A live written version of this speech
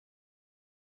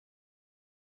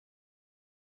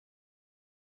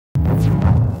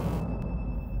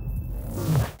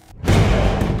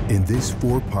this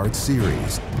 4-part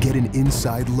series, get an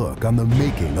inside look on the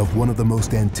making of one of the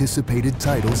most anticipated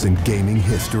titles in gaming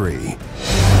history.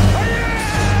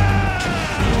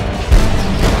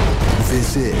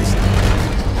 This is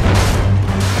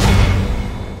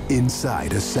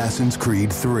Inside Assassin's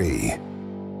Creed 3.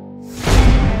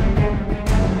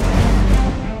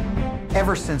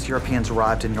 Ever since Europeans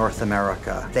arrived in North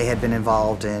America, they had been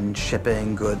involved in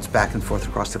shipping goods back and forth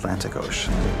across the Atlantic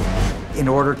Ocean. In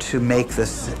order to make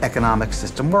this economic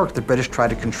system work, the British tried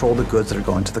to control the goods that are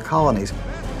going to the colonies.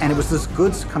 And it was those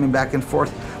goods coming back and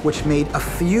forth which made a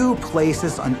few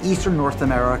places on eastern North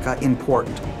America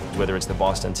important. Whether it's the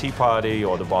Boston Tea Party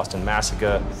or the Boston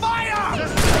Massacre. Fire!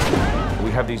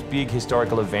 We have these big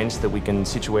historical events that we can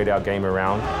situate our game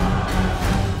around.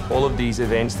 All of these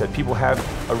events that people have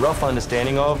a rough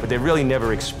understanding of, but they've really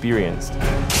never experienced.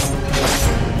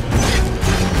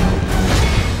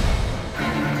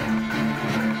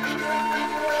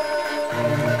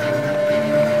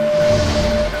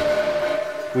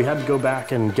 We had to go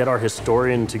back and get our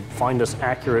historian to find us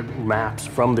accurate maps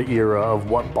from the era of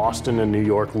what Boston and New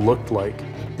York looked like.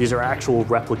 These are actual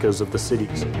replicas of the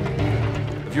cities.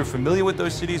 If you're familiar with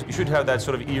those cities, you should have that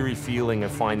sort of eerie feeling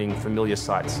of finding familiar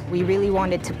sights. We really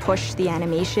wanted to push the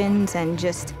animations and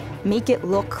just make it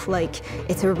look like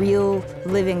it's a real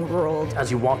living world.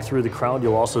 As you walk through the crowd,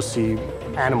 you'll also see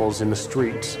animals in the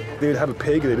streets. They'd have a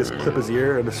pig, they just clip his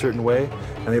ear in a certain way,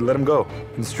 and they'd let him go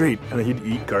in the street. And then he'd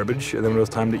eat garbage, and then when it was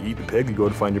time to eat the pig, you'd go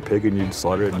and find your pig, and you'd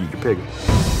slaughter it and eat your pig.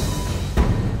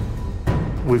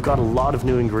 We've got a lot of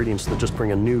new ingredients that just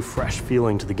bring a new, fresh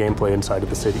feeling to the gameplay inside of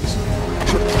the cities.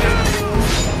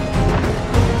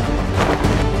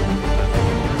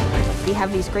 We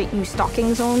have these great new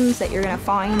stalking zones that you're going to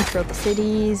find throughout the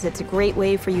cities. It's a great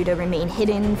way for you to remain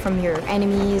hidden from your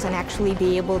enemies and actually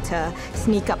be able to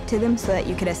sneak up to them so that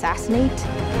you could assassinate.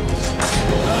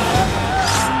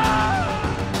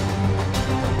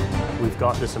 We've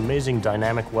got this amazing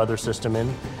dynamic weather system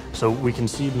in, so we can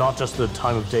see not just the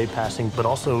time of day passing, but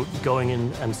also going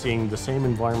in and seeing the same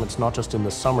environments, not just in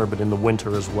the summer, but in the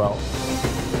winter as well.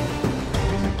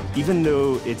 Even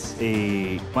though it's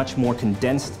a much more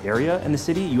condensed area in the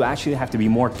city, you actually have to be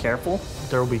more careful.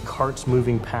 There will be carts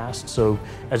moving past, so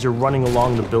as you're running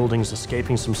along the buildings,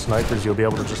 escaping some snipers, you'll be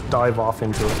able to just dive off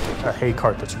into a hay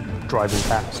cart that's driving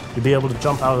past. You'll be able to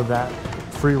jump out of that,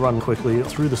 free run quickly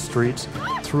through the streets,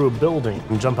 through a building,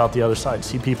 and jump out the other side.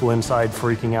 See people inside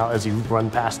freaking out as you run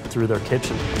past through their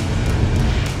kitchen.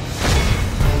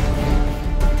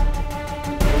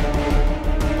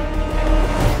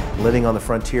 Living on the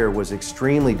frontier was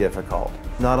extremely difficult.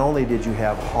 Not only did you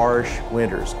have harsh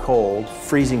winters, cold,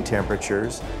 freezing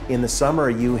temperatures, in the summer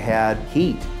you had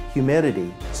heat,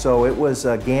 humidity, so it was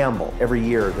a gamble every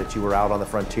year that you were out on the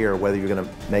frontier, whether you're going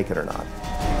to make it or not.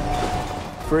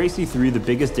 For AC3, the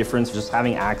biggest difference is just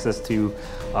having access to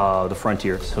the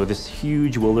frontier. So this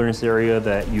huge wilderness area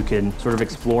that you can sort of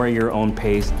explore at your own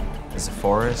pace. It's a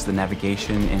forest, the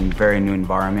navigation in a very new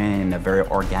environment, in a very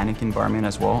organic environment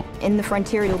as well. In the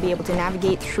frontier, you'll be able to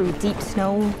navigate through deep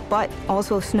snow, but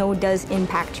also snow does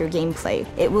impact your gameplay.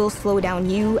 It will slow down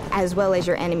you as well as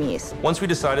your enemies. Once we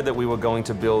decided that we were going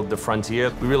to build the frontier,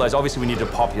 we realized obviously we need to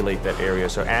populate that area.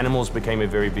 So animals became a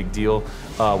very big deal.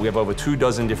 We have over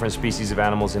 24 different species of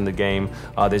animals in the game.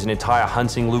 There's an entire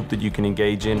hunting loop that you can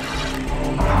engage in.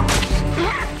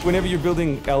 Whenever you're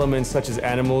building elements such as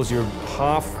animals, you're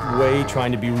halfway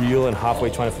trying to be real and halfway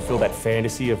trying to fulfill that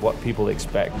fantasy of what people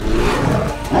expect.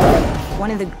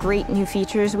 One of the great new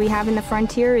features we have in the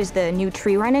frontier is the new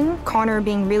tree running. Connor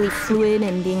being really fluid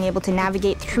and being able to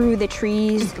navigate through the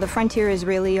trees. The frontier is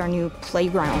really our new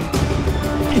playground.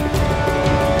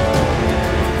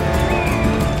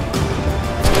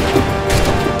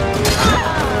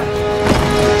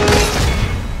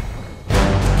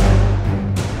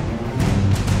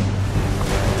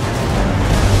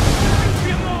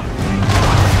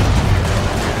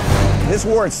 This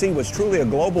war at sea was truly a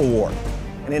global war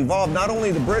and involved not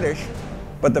only the British,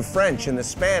 but the French and the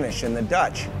Spanish and the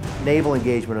Dutch. Naval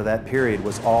engagement of that period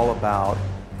was all about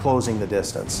closing the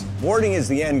distance. Boarding is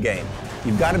the end game.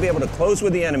 You've got to be able to close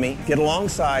with the enemy, get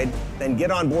alongside, then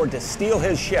get on board to steal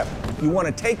his ship. You want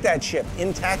to take that ship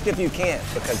intact if you can,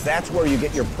 because that's where you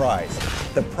get your prize.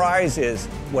 The prize is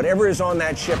whatever is on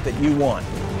that ship that you want.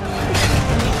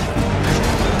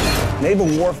 Naval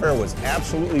warfare was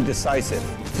absolutely decisive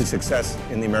to success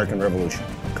in the American Revolution.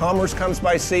 Commerce comes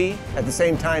by sea, at the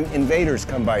same time invaders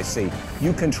come by sea.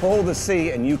 You control the sea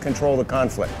and you control the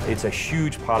conflict. It's a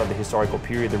huge part of the historical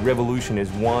period. The revolution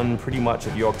is won pretty much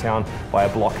at Yorktown by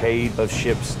a blockade of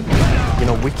ships. You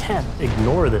know, we can't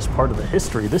ignore this part of the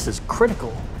history. This is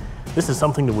critical. this is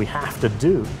something that we have to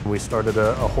do. We started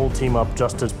a whole team up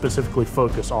just to specifically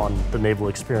focus on the naval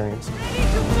experience.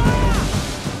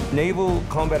 Naval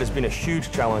combat has been a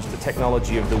huge challenge. The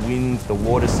technology of the wind, the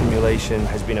water simulation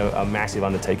has been a massive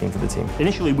undertaking for the team.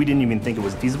 Initially, we didn't even think it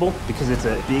was feasible because it's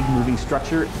a big moving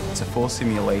structure. It's a full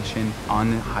simulation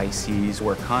on the high seas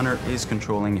where Connor is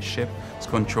controlling a ship, he's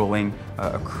controlling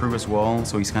a crew as well,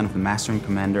 so he's kind of the master and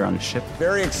commander on the ship.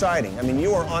 Very exciting. I mean,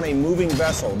 you are on a moving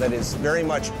vessel that is very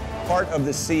much part of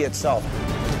the sea itself.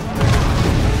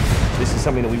 This is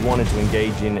something that we wanted to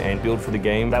engage in and build for the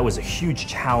game. That was a huge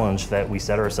challenge that we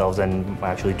set ourselves and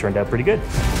actually turned out pretty good.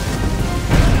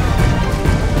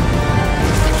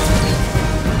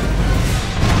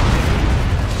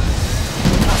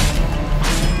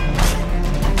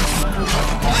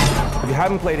 If you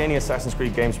haven't played any Assassin's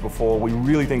Creed games before, we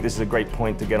really think this is a great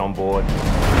point to get on board.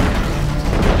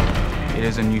 It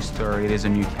is a new story, it is a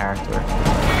new character.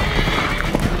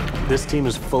 This team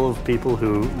is full of people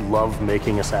who love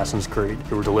making Assassin's Creed,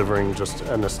 who are delivering just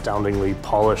an astoundingly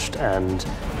polished and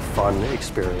fun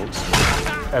experience.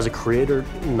 As a creator,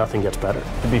 nothing gets better.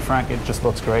 To be frank, it just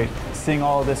looks great. Seeing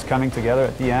all of this coming together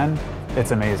at the end,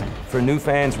 it's amazing. For new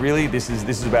fans, really, this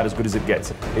is about as good as it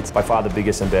gets. It's by far the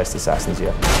biggest and best Assassins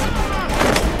yet.